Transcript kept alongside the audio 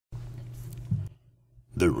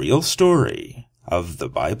The Real Story of the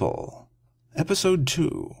Bible. Episode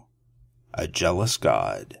 2. A Jealous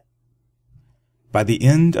God. By the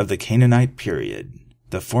end of the Canaanite period,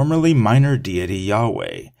 the formerly minor deity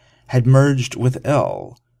Yahweh had merged with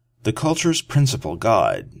El, the culture's principal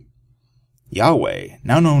god. Yahweh,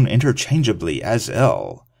 now known interchangeably as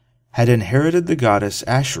El, had inherited the goddess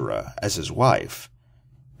Asherah as his wife,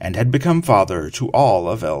 and had become father to all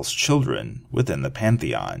of El's children within the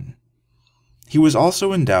pantheon. He was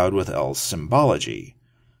also endowed with El's symbology,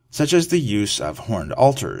 such as the use of horned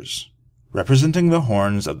altars, representing the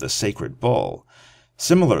horns of the sacred bull,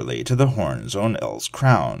 similarly to the horns on El's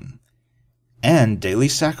crown, and daily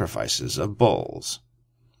sacrifices of bulls.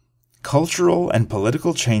 Cultural and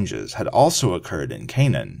political changes had also occurred in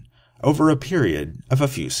Canaan over a period of a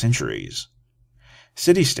few centuries.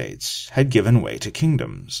 City-states had given way to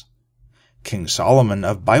kingdoms. King Solomon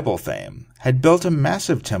of Bible fame had built a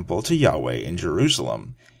massive temple to Yahweh in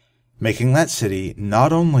Jerusalem, making that city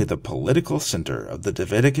not only the political center of the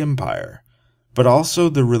Davidic Empire, but also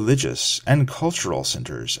the religious and cultural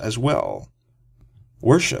centers as well.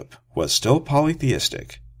 Worship was still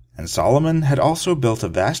polytheistic, and Solomon had also built a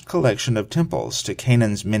vast collection of temples to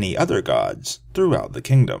Canaan's many other gods throughout the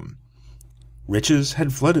kingdom. Riches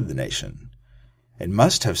had flooded the nation. It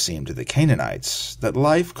must have seemed to the Canaanites that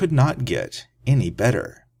life could not get any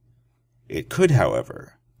better. It could,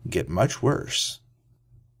 however, get much worse.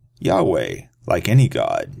 Yahweh, like any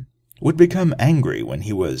god, would become angry when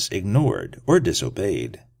he was ignored or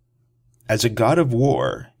disobeyed. As a god of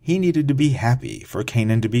war, he needed to be happy for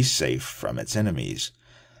Canaan to be safe from its enemies.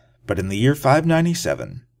 But in the year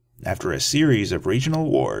 597, after a series of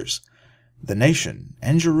regional wars, the nation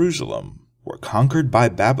and Jerusalem were conquered by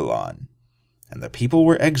Babylon, and the people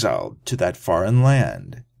were exiled to that foreign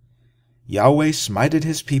land. Yahweh smited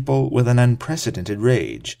his people with an unprecedented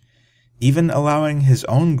rage, even allowing his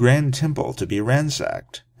own grand temple to be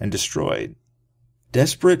ransacked and destroyed.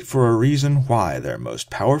 Desperate for a reason why their most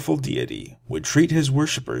powerful deity would treat his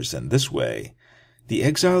worshippers in this way, the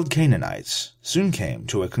exiled Canaanites soon came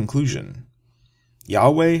to a conclusion.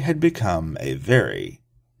 Yahweh had become a very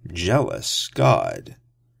jealous god.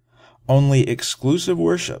 Only exclusive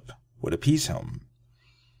worship would appease him.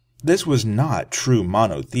 This was not true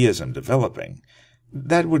monotheism developing.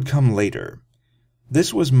 That would come later.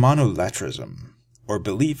 This was monolatrism, or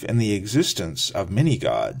belief in the existence of many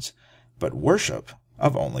gods, but worship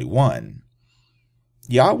of only one.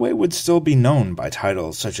 Yahweh would still be known by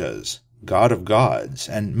titles such as God of Gods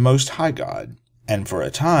and Most High God, and for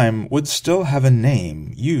a time would still have a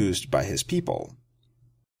name used by his people.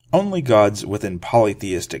 Only gods within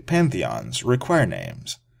polytheistic pantheons require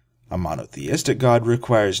names. A monotheistic god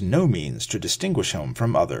requires no means to distinguish him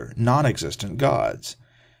from other non-existent gods.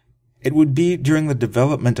 It would be during the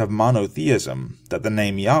development of monotheism that the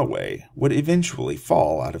name Yahweh would eventually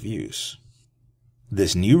fall out of use.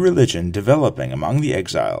 This new religion developing among the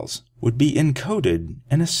exiles would be encoded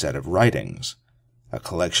in a set of writings, a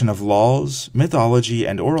collection of laws, mythology,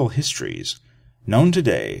 and oral histories, known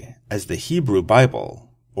today as the Hebrew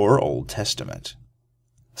Bible or Old Testament.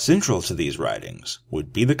 Central to these writings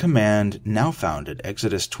would be the command now found in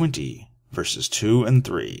Exodus 20, verses 2 and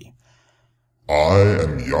 3. I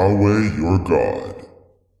am Yahweh your God.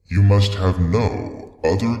 You must have no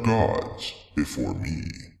other gods before me.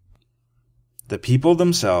 The people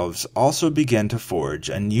themselves also began to forge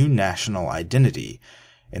a new national identity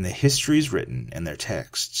in the histories written in their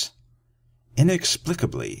texts.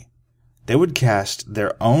 Inexplicably, they would cast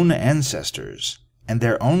their own ancestors and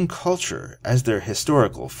their own culture as their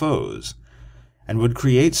historical foes, and would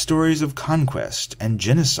create stories of conquest and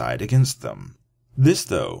genocide against them. This,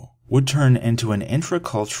 though, would turn into an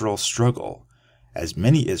intracultural struggle, as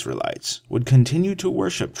many Israelites would continue to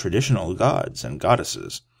worship traditional gods and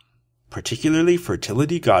goddesses, particularly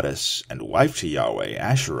fertility goddess and wife to Yahweh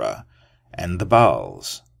Asherah, and the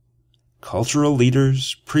Baals. Cultural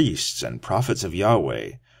leaders, priests, and prophets of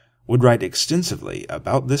Yahweh would write extensively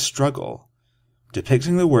about this struggle,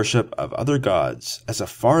 depicting the worship of other gods as a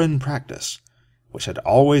foreign practice which had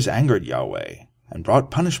always angered Yahweh and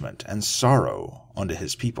brought punishment and sorrow onto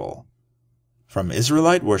his people. From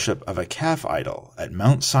Israelite worship of a calf idol at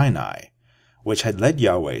Mount Sinai, which had led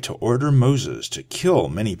Yahweh to order Moses to kill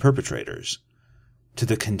many perpetrators, to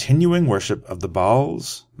the continuing worship of the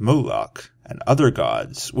Baals, Moloch, and other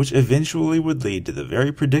gods, which eventually would lead to the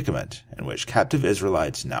very predicament in which captive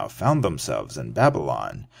Israelites now found themselves in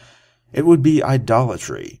Babylon. It would be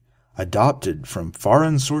idolatry, adopted from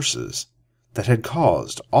foreign sources, that had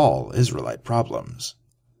caused all Israelite problems.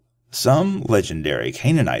 Some legendary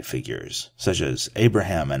Canaanite figures, such as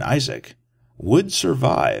Abraham and Isaac, would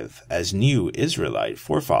survive as new Israelite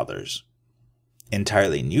forefathers.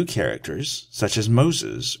 Entirely new characters, such as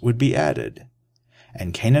Moses, would be added,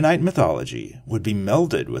 and Canaanite mythology would be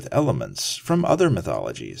melded with elements from other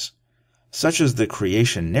mythologies, such as the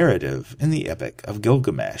creation narrative in the Epic of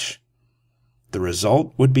Gilgamesh. The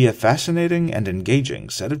result would be a fascinating and engaging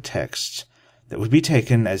set of texts that would be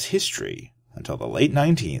taken as history until the late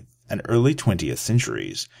 19th and early 20th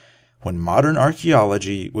centuries, when modern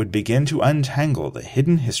archaeology would begin to untangle the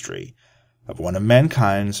hidden history of one of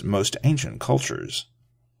mankind's most ancient cultures.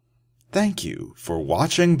 Thank you for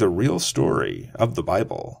watching the real story of the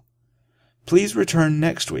Bible. Please return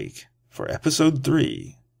next week for Episode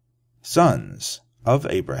 3, Sons of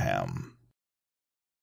Abraham.